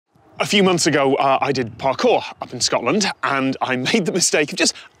few months ago, I did parkour up in Scotland, and I made the mistake of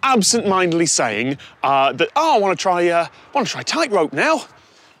just absent-mindedly saying that, oh, I want to try tightrope now.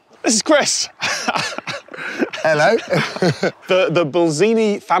 This is Chris. Hello. the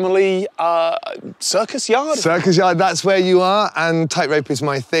Bullzini family circus yard? Circus yard, that's where you are, and tightrope is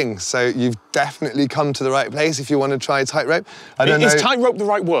my thing. So you've definitely come to the right place if you want to try tightrope. Is tightrope the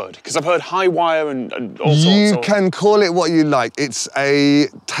right word? Because I've heard high wire and all sorts. You can call it what you like. It's a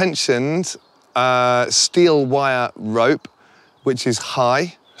tensioned steel wire rope, which is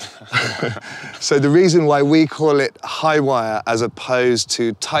high. So the reason why we call it high wire as opposed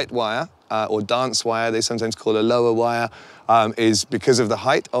to tight wire, or dance wire, they sometimes call a lower wire, is because of the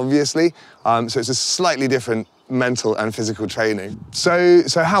height, obviously. So it's a slightly different mental and physical training. So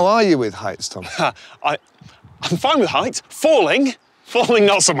how are you with heights, Tom? I'm fine with heights. Falling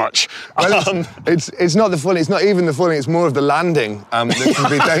not so much. Well, it's not the falling, it's not even the falling, it's more of the landing that can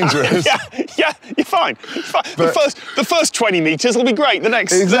be dangerous. Yeah, you're fine. But the first 20 metres will be great. The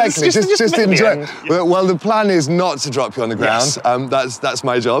next... Exactly, just enjoy it. Well, the plan is not to drop you on the ground. Yes. That's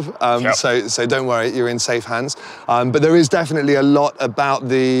my job. Yep. So don't worry, you're in safe hands. But there is definitely a lot about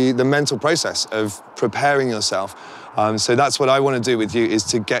the mental process of preparing yourself. So that's what I want to do with you, is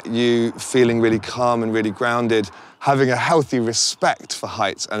to get you feeling really calm and really grounded, having a healthy respect for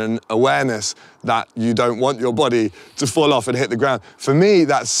heights and an awareness that you don't want your body to fall off and hit the ground. For me,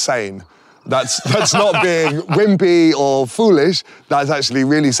 that's sane. That's not being wimpy or foolish. That's actually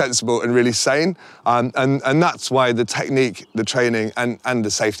really sensible and really sane. And that's why the technique, the training, and the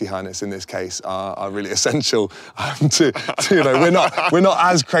safety harness in this case are really essential. You know, we're not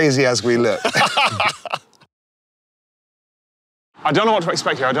as crazy as we look. I don't know what to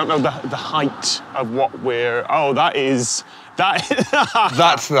expect here. I don't know the height of what we're... Oh, that...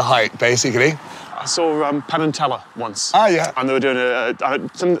 That's the height, basically. I saw Penn and Teller once. Ah, yeah. And they were doing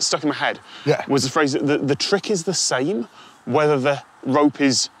something that stuck in my head. Yeah. Was the phrase that the trick is the same, whether the rope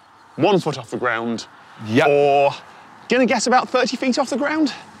is 1 foot off the ground, yep, or gonna guess about 30 feet off the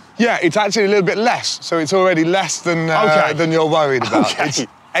ground? Yeah, it's actually a little bit less. So it's already less than you're worried about. Okay. It's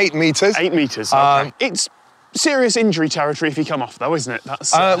 8 metres. 8 metres, okay. It's serious injury territory if you come off, though, isn't it?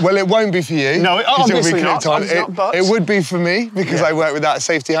 That's, well, it won't be for you. No, obviously not. It would be for me, because I work with that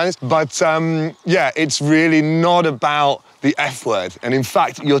safety harness. But, yeah, it's really not about the F word. And in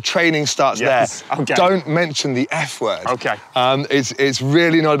fact, your training starts there. Okay. Don't mention the F word. Okay. It's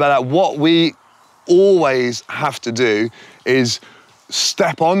really not about that. What we always have to do is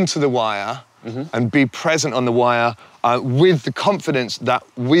step onto the wire and be present on the wire with the confidence that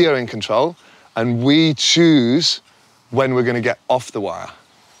we are in control, and we choose when we're going to get off the wire.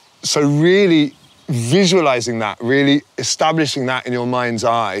 So really visualizing that, really establishing that in your mind's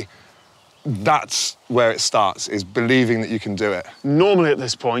eye, that's where it starts, is believing that you can do it. Normally at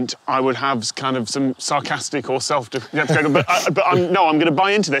this point, I would have kind of some sarcastic or self-deprecating, but I'm going to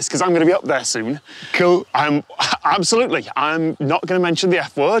buy into this because I'm going to be up there soon. Cool. Absolutely. I'm not going to mention the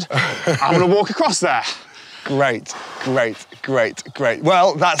F word. I'm going to walk across there. Great.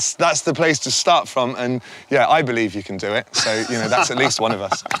 Well, that's the place to start from, and yeah, I believe you can do it. So, you know, that's at least one of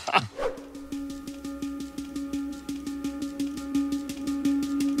us.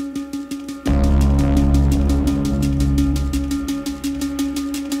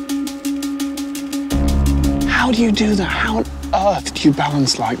 How do you do that? How on earth do you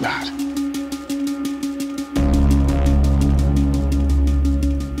balance like that?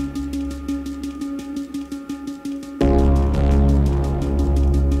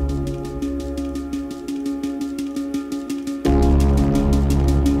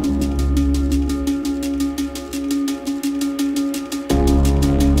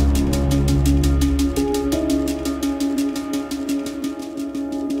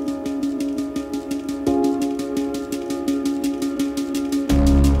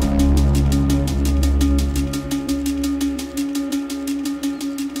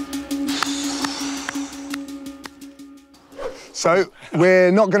 So we're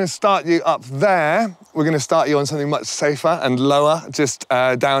not going to start you up there. We're going to start you on something much safer and lower, just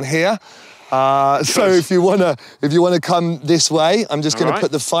down here. So if you wanna come this way, I'm just going to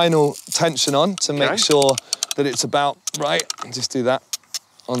put the final tension on to make sure that it's about right. Just do that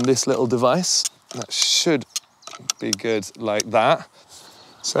on this little device. That should be good, like that.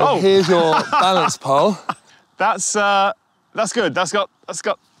 So here's your balance pole. That's good.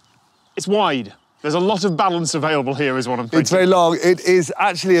 It's wide. There's a lot of balance available here, is what I'm thinking. It's very long. It is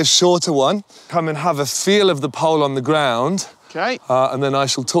actually a shorter one. Come and have a feel of the pole on the ground. Okay. And then I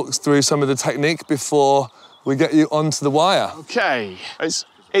shall talk through some of the technique before we get you onto the wire. Okay.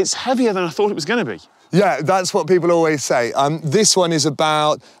 It's heavier than I thought it was going to be. Yeah, that's what people always say. This one is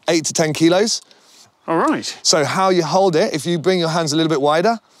about 8 to 10 kilos. All right. So how you hold it, if you bring your hands a little bit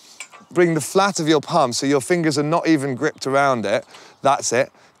wider, bring the flat of your palm so your fingers are not even gripped around it. That's it.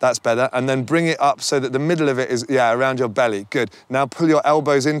 That's better. And then bring it up so that the middle of it is, around your belly. Good. Now pull your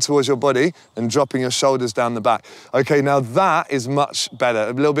elbows in towards your body and dropping your shoulders down the back. Okay, now that is much better.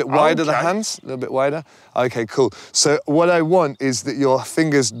 A little bit wider, the hands, a little bit wider. Okay, cool. So what I want is that your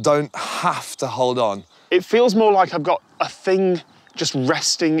fingers don't have to hold on. It feels more like I've got a thing just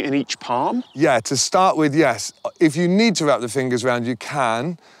resting in each palm. Yeah, to start with, yes. If you need to wrap the fingers around, you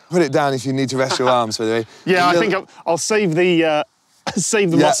can. Put it down if you need to rest your arms, by the way. Yeah, I think I'll save the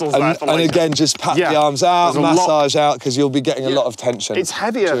muscles there for later. And again, just pat the arms out, massage out, because you'll be getting a lot of tension. It's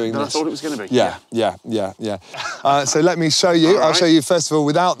heavier than I thought it was going to be. Yeah. So let me show you. I'll show you, first of all,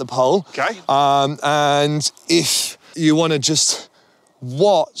 without the pole. Okay. And if you want to just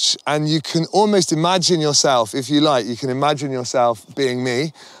watch, and you can almost imagine yourself, if you like, you can imagine yourself being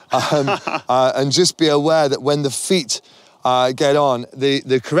me, and just be aware that when the feet get on,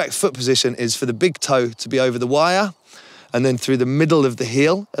 the correct foot position is for the big toe to be over the wire, and then through the middle of the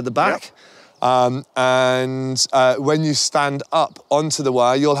heel at the back. Yep. When you stand up onto the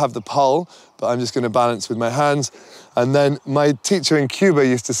wire, you'll have the pole, but I'm just going to balance with my hands. And then my teacher in Cuba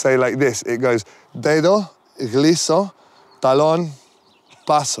used to say like this, it goes, dedo, gliso, talón,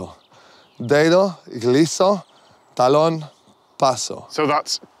 paso. Dedo, gliso, talón, paso. So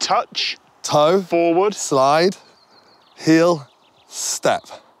that's touch, toe, forward, slide, heel, step.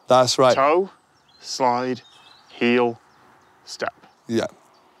 That's right. Toe, slide, heel, step. Yeah.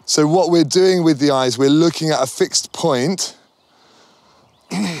 So what we're doing with the eyes, we're looking at a fixed point,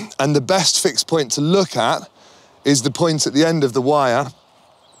 and the best fixed point to look at is the point at the end of the wire,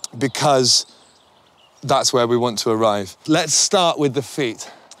 because that's where we want to arrive. Let's start with the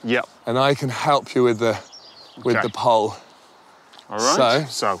feet. Yep. And I can help you with the pole. All right.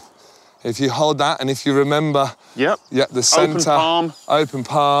 So if you hold that, and if you remember, the center, open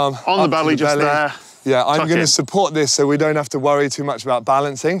palm, on the belly, just there. Yeah, I'm going to support this so we don't have to worry too much about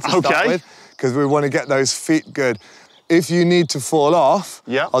balancing to start with, because we want to get those feet good. If you need to fall off,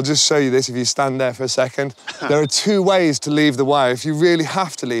 I'll just show you this if you stand there for a second. There are two ways to leave the wire. If you really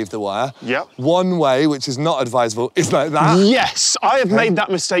have to leave the wire, one way, which is not advisable, is like that. Yes, I have made that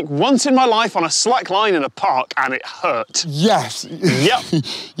mistake once in my life on a slack line in a park, and it hurt. Yes. Yep.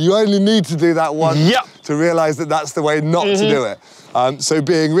 You only need to do that once to realise that that's the way not to do it. So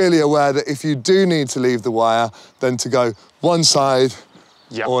being really aware that if you do need to leave the wire, then to go one side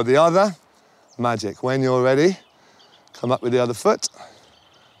or the other. Magic. When you're ready, come up with the other foot.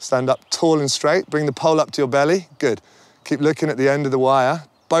 Stand up tall and straight. Bring the pole up to your belly. Good. Keep looking at the end of the wire.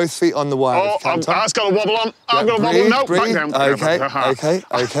 Both feet on the wire. Oh, that's got a wobble on. I've got a wobble. No, back down.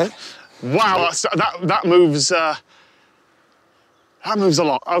 Okay. Wow, that moves. That moves a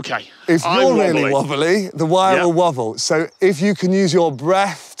lot. Okay. If you're really wobbly, the wire will wobble. So if you can use your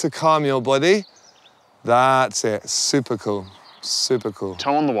breath to calm your body, that's it. Super cool. Super cool.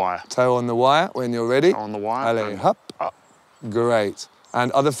 Toe on the wire. Toe on the wire when you're ready. Toe on the wire. Allez, up. Great.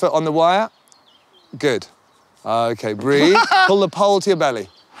 And other foot on the wire. Good. Okay, breathe. Pull the pole to your belly.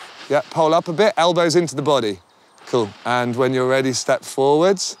 Yeah, pole up a bit, elbows into the body. Cool. And when you're ready, step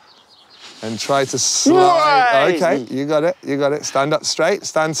forwards and try to slide. Way! Okay, you got it. Stand up straight,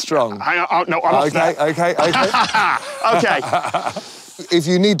 stand strong. Hang on, oh, no, I'm off there. Okay. Okay. If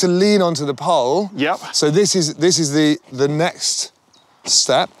you need to lean onto the pole, so this is the next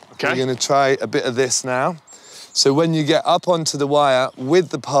step. Okay. We're going to try a bit of this now. So when you get up onto the wire with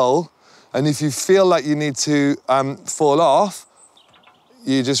the pole, and if you feel like you need to fall off,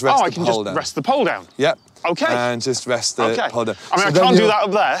 you just rest the pole down. Oh, I can just rest the pole down? Yep. Okay. And just rest the pole down. I mean, I can't do that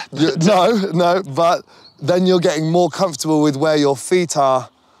up there. No, but then you're getting more comfortable with where your feet are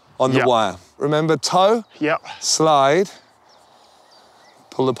on the wire. Remember, toe, slide,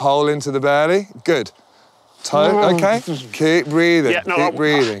 pull the pole into the belly. Good. Toe, okay. Keep breathing, keep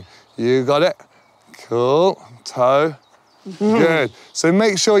breathing. You got it. Cool. Toe. Good. So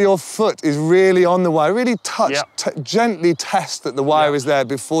make sure your foot is really on the wire. Really touch, gently test that the wire is there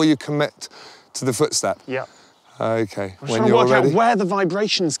before you commit to the footstep. Yeah. Okay. I'm trying to work out where the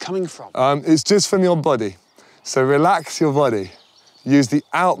vibration's coming from. It's just from your body. So relax your body. Use the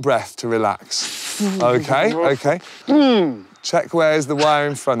out breath to relax. Okay. Check where's the wire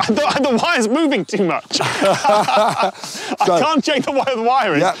in front of you. The wire's moving too much. I can't check where the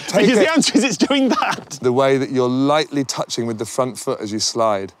wire is, because the answer is it's doing that. The way that you're lightly touching with the front foot as you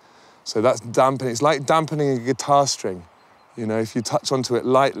slide. So that's dampening. It's like dampening a guitar string. You know, if you touch onto it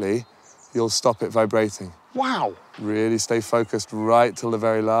lightly, you'll stop it vibrating. Wow. Really stay focused right till the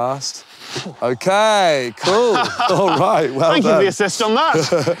very last. Okay, cool. All right, well Thank done. you for the assist on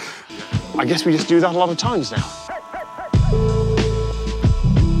that. I guess we just do that a lot of times now.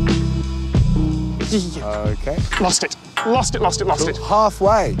 Okay. Lost it. Lost it, lost it, lost Cool. it.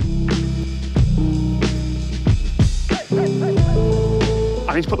 Halfway.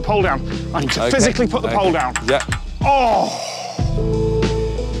 I need to put the pole down. I need to physically put the pole down. Yeah. Oh!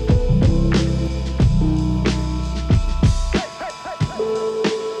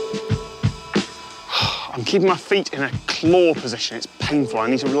 I'm keeping my feet in a claw position. It's painful. I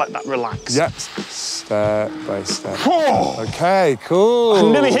need to let that relax. Yep. Step by step. Oh! Okay, cool.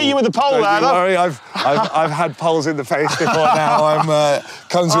 I nearly hit you with the pole there. Don't worry, I've had poles in the face before now.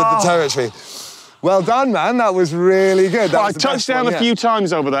 Comes with the territory. Well done, man. That was really good. I touched down a few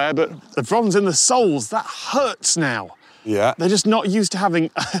times over there, but the problem's in the soles. That hurts now. Yeah. They're just not used to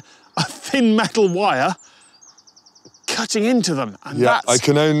having a thin metal wire cutting into them. And Yeah, I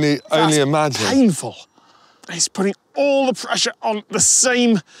can only imagine. Painful. It's putting all the pressure on the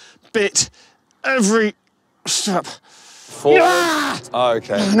same bit every step. Forward. Ah! Oh,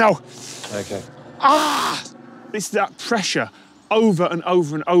 okay. No. Okay. Ah! It's that pressure over and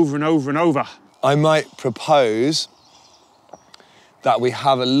over and over and over and over. I might propose that we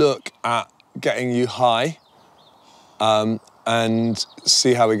have a look at getting you high and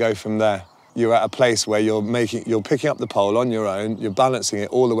see how we go from there. You're at a place where you're picking up the pole on your own, you're balancing it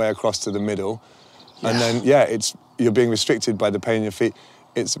all the way across to the middle, and then, you're being restricted by the pain in your feet.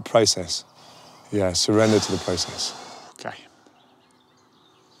 It's a process. Yeah, surrender to the process. Okay.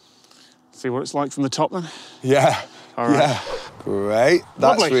 See what it's like from the top then? Yeah. All right. Yeah. Great.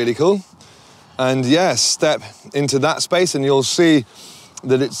 That's Lovely. really cool. And yeah, step into that space and you'll see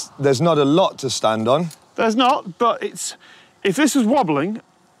that there's not a lot to stand on. There's not, but if this was wobbling,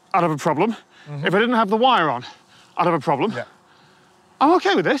 I'd have a problem. If I didn't have the wire on, I'd have a problem. Yeah. I'm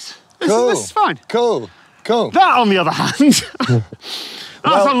okay with this. This is fine. Cool. Cool. That, on the other hand, that's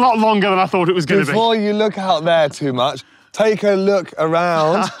a lot longer than I thought it was going to be. Before you look out there too much, take a look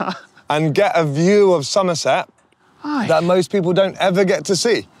around and get a view of Somerset that most people don't ever get to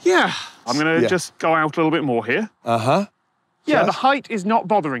see. Yeah. I'm going to just go out a little bit more here. Uh-huh. Yeah, Yes. the height is not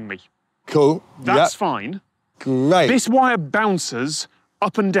bothering me. Cool. That's fine. Great. This wire bounces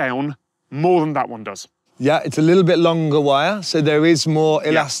up and down more than that one does. Yeah, it's a little bit longer wire, so there is more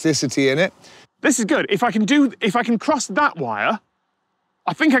elasticity in it. This is good. If I can cross that wire,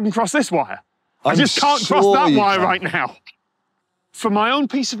 I think I can cross this wire. I just can't cross that wire right now. For my own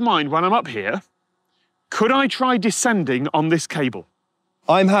peace of mind when I'm up here, could I try descending on this cable?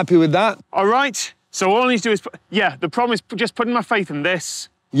 I'm happy with that. All right. So all I need to do is, the problem is just putting my faith in this.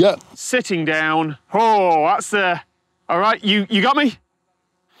 Yep. Sitting down. Oh, that's the, all right, you got me?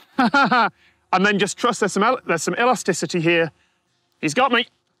 And then just trust there's some elasticity here. He's got me.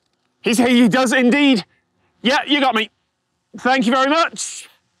 He does indeed. Yeah, you got me. Thank you very much.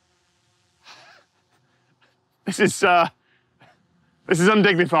 This is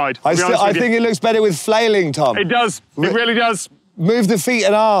undignified. I think it looks better with flailing, Tom. It does. It really does. Move the feet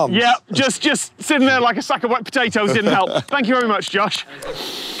and arms. Yeah, just sitting there like a sack of wet potatoes didn't help. Thank you very much, Josh.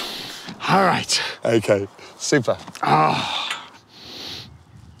 All right. Okay, super.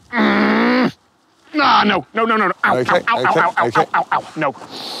 No. Ow, Okay, ow, no.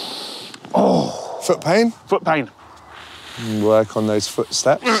 Oh. Foot pain? Foot pain. Work on those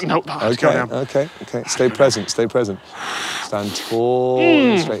footsteps. No, that's go down. Okay. Stay present. Stand tall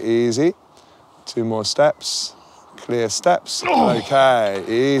and straight, easy. 2 more steps. Clear steps. Oh. Okay,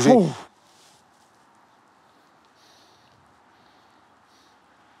 easy. Oh.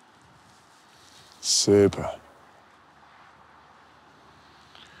 Super.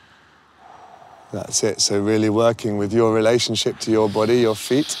 That's it. So really working with your relationship to your body, your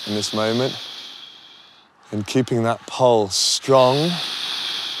feet in this moment, and keeping that pole strong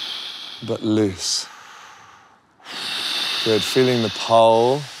but loose. Good. Feeling the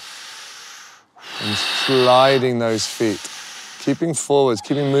pole and sliding those feet. Keeping forwards,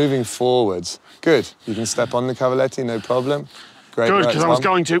 keeping moving forwards. Good. You can step on the cavaletti, no problem. Great. Good, because I was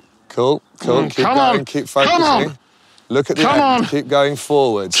going to. Cool. Keep going, keep focusing. Come on. Look at the end. Keep going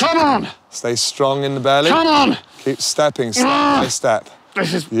forwards. Come on. Stay strong in the belly. Come on. Keep stepping, step by step.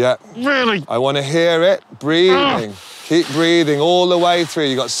 This is really... I want to hear it. Breathing. Keep breathing all the way through.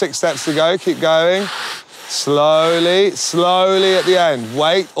 You've got 6 steps to go. Keep going. Slowly at the end.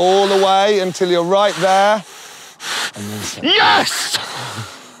 Wait all the way until you're right there. And then step. Yes!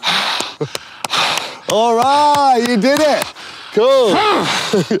 All right, you did it. Cool.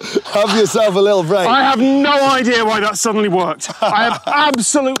 Have yourself a little break. I have no idea why that suddenly worked. I have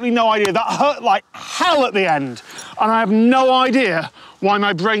absolutely no idea. That hurt like hell at the end. And I have no idea why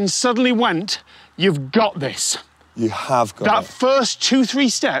my brain suddenly went, you've got this. You have got that it. First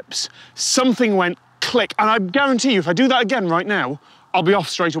 2-3 steps, something went click. And I guarantee you, if I do that again right now, I'll be off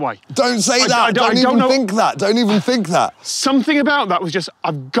straight away. Don't say that. Don't even think that. Don't even think that. Something about that was just,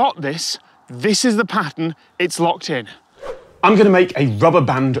 I've got this. This is the pattern. It's locked in. I'm going to make a rubber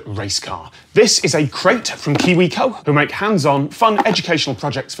band race car. This is a crate from KiwiCo, who make hands-on, fun educational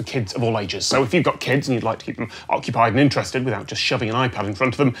projects for kids of all ages. So if you've got kids and you'd like to keep them occupied and interested without just shoving an iPad in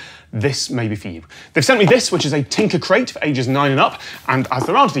front of them, this may be for you. They've sent me this, which is a Tinker crate for ages 9 and up, and as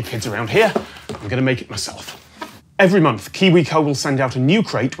there aren't any kids around here, I'm going to make it myself. Every month, KiwiCo will send out a new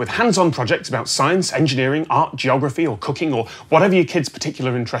crate with hands-on projects about science, engineering, art, geography, or cooking, or whatever your kids'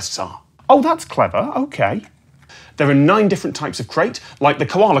 particular interests are. Oh, that's clever, okay. There are 9 different types of crate, like the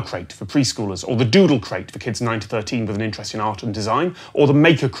koala crate for preschoolers, or the doodle crate for kids 9 to 13 with an interest in art and design, or the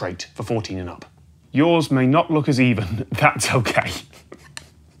maker crate for 14 and up. Yours may not look as even, that's okay.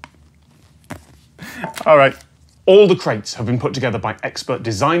 All right. All the crates have been put together by expert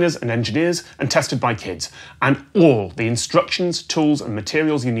designers and engineers and tested by kids, and all the instructions, tools and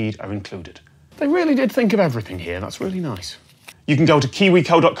materials you need are included. They really did think of everything here, that's really nice. You can go to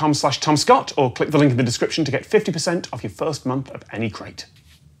kiwico.com/TomScott or click the link in the description to get 50% off your first month of any crate.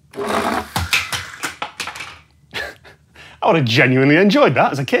 I would have genuinely enjoyed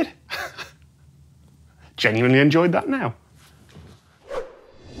that as a kid. Genuinely enjoyed that now.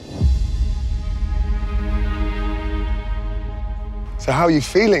 So how are you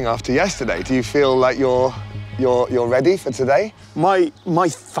feeling after yesterday? Do you feel like you're ready for today? My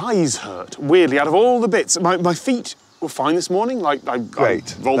thighs hurt, weirdly, out of all the bits. My feet were fine this morning. Like, I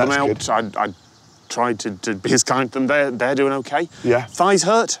rolled them out. I tried to be as kind to them. They're doing okay. Yeah. Thighs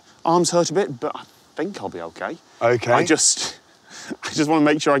hurt, arms hurt a bit, but I think I'll be okay. Okay. I just want to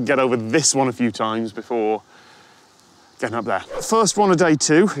make sure I get over this one a few times before getting up there. First one of day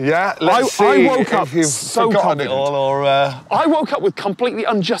 2. Yeah, let's see I woke up if you've so forgotten confident. it all, or... I woke up with completely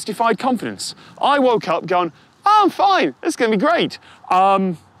unjustified confidence. I woke up going, oh, I'm fine, it's going to be great.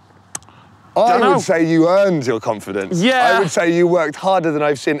 I would say you earned your confidence. Yeah. I would say you worked harder than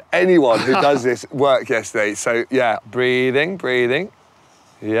I've seen anyone who does this work yesterday. So, yeah, breathing.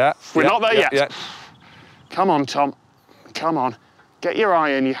 Yeah. We're not there yet. Yeah. Come on, Tom. Come on. Get your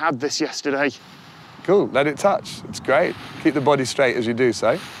eye in. You had this yesterday. Cool, let it touch. It's great. Keep the body straight as you do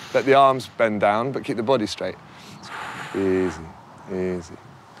so. Let the arms bend down, but keep the body straight. Easy.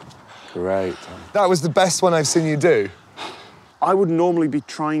 Great, Tom. That was the best one I've seen you do. I would normally be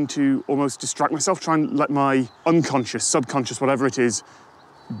trying to almost distract myself, try and let my unconscious, subconscious, whatever it is,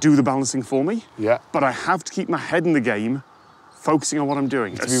 do the balancing for me. Yeah. But I have to keep my head in the game, focusing on what I'm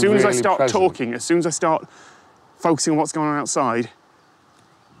doing. As soon really as I start present. talking, as soon as I start focusing on what's going on outside,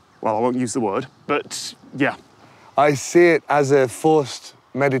 well, I won't use the word, but yeah. I see it as a forced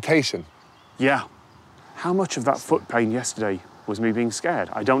meditation. Yeah. How much of that foot pain yesterday was me being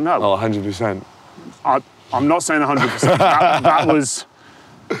scared? I don't know. Oh, 100%. I'm not saying 100%. that was...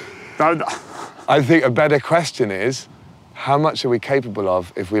 I think a better question is, how much are we capable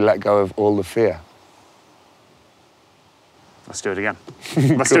of if we let go of all the fear? Let's do it again.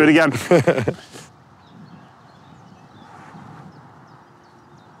 Let's do it again.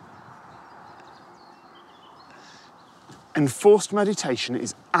 Enforced meditation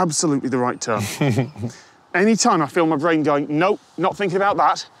is absolutely the right term. Anytime I feel my brain going, nope, not thinking about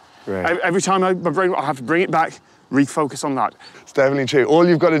that, Right. Every time my brain, I have to bring it back, refocus on that. It's definitely true. All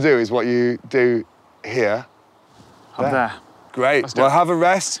you've got to do is what you do here. Up there. Great. Well, have a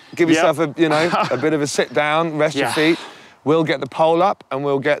rest. Give yourself a bit of a sit down, rest your Yeah. feet. We'll get the pole up and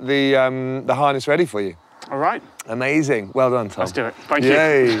we'll get the harness ready for you. All right. Amazing. Well done, Tom. Let's do it. Thank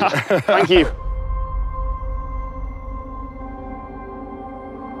Yay. you. Thank you.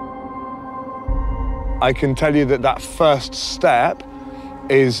 I can tell you that first step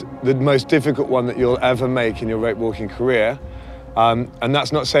is the most difficult one that you'll ever make in your rope walking career. And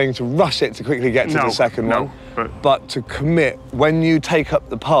that's not saying to rush it to quickly get to the second one, but to commit. When you take up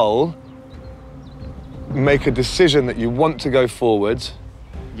the pole, make a decision that you want to go forwards,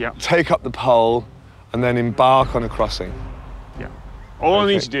 take up the pole, and then embark on a crossing. Yeah. All I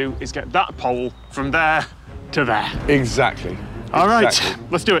need to do is get that pole from there to there. Exactly. All right,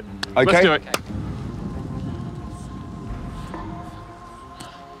 let's do it. Okay. Let's do it.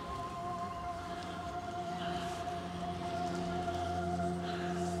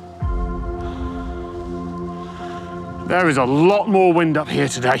 There is a lot more wind up here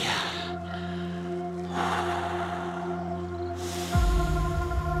today.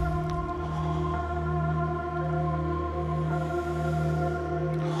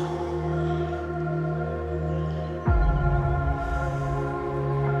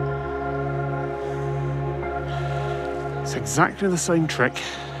 exactly the same trick,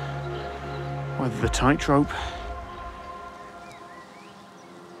 whether the tightrope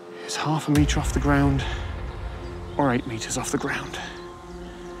is 1/2 metre off the ground or 8 metres off the ground.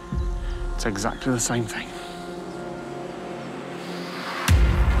 It's exactly the same thing.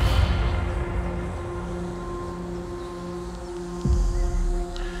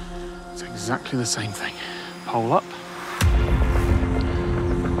 It's exactly the same thing. Pole up.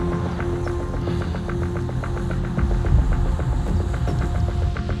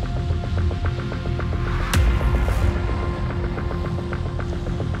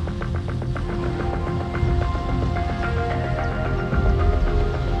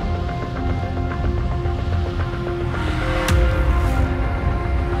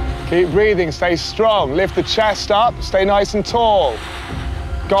 Keep breathing, stay strong. Lift the chest up, stay nice and tall.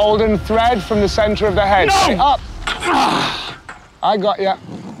 Golden thread from the center of the head. No! Stay up. I got you.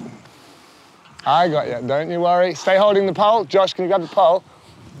 I got you, don't you worry. Stay holding the pole. Josh, can you grab the pole?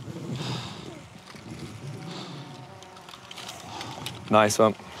 Nice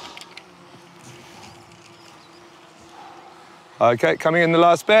one. Okay, coming in the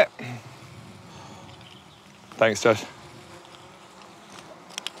last bit. Thanks, Josh.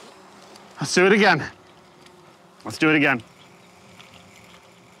 Let's do it again. Let's do it again.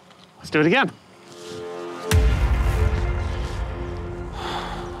 Let's do it again.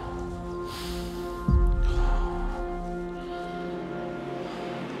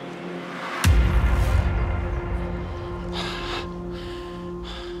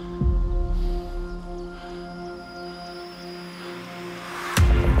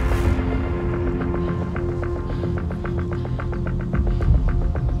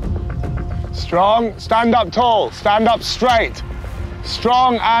 Strong, stand up tall, stand up straight.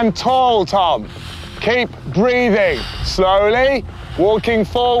 Strong and tall, Tom. Keep breathing. Slowly, walking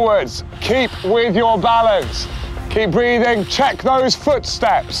forwards. Keep with your balance. Keep breathing, check those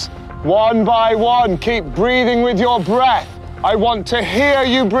footsteps. One by one, keep breathing with your breath. I want to hear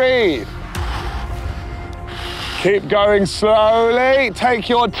you breathe. Keep going slowly, take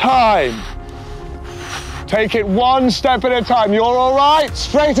your time. Take it one step at a time. You're all right,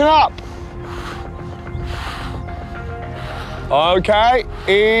 straighten up. Okay,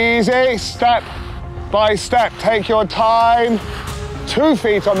 easy, step by step. Take your time. 2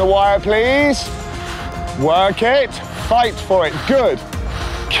 feet on the wire, please. Work it, fight for it, good.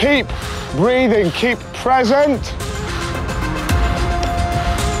 Keep breathing, keep present.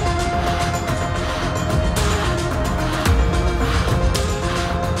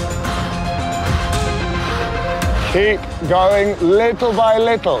 Keep going little by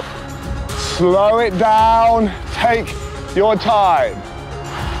little. Slow it down, take your time.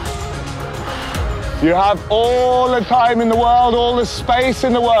 You have all the time in the world, all the space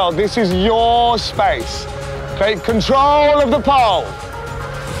in the world. This is your space. Take control of the pole.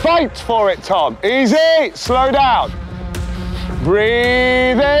 Fight for it, Tom. Easy, slow down.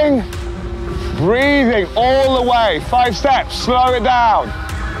 Breathing, breathing all the way. 5 steps, slow it down.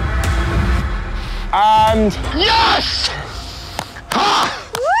 And yes! Ha!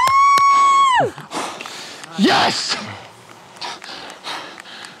 Woo! Yes!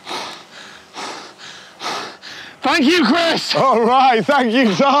 Thank you, Chris. all right, thank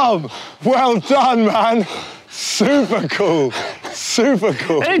you, Tom. Well done, man. Super cool, super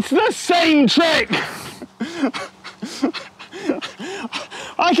cool. It's the same trick.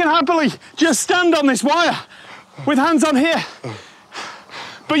 I can happily just stand on this wire with hands on here.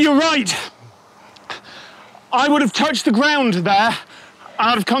 But you're right. I would have touched the ground there.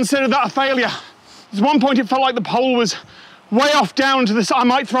 I'd have considered that a failure. At one point, it felt like the pole was way off down to the side. I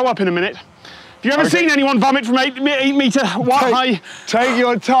might throw up in a minute. Have you ever seen anyone vomit from 8 metre high? Take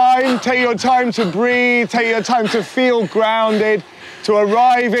your time to breathe, take your time to feel grounded, to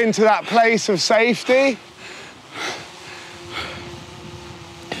arrive into that place of safety.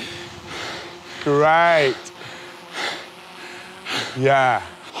 Great. Yeah.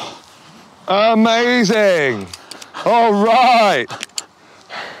 Amazing. All right.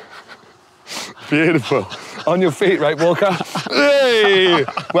 Beautiful. On your feet, right, Walker? Hey!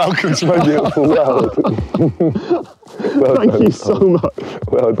 Welcome to my beautiful world. Thank you so much.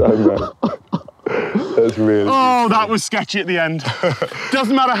 Well done, man. That's really Oh, that was sketchy at the end.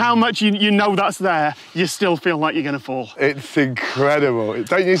 Doesn't matter how much you know that's there, you still feel like you're going to fall. It's incredible.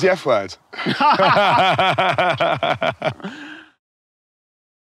 Don't use the F word.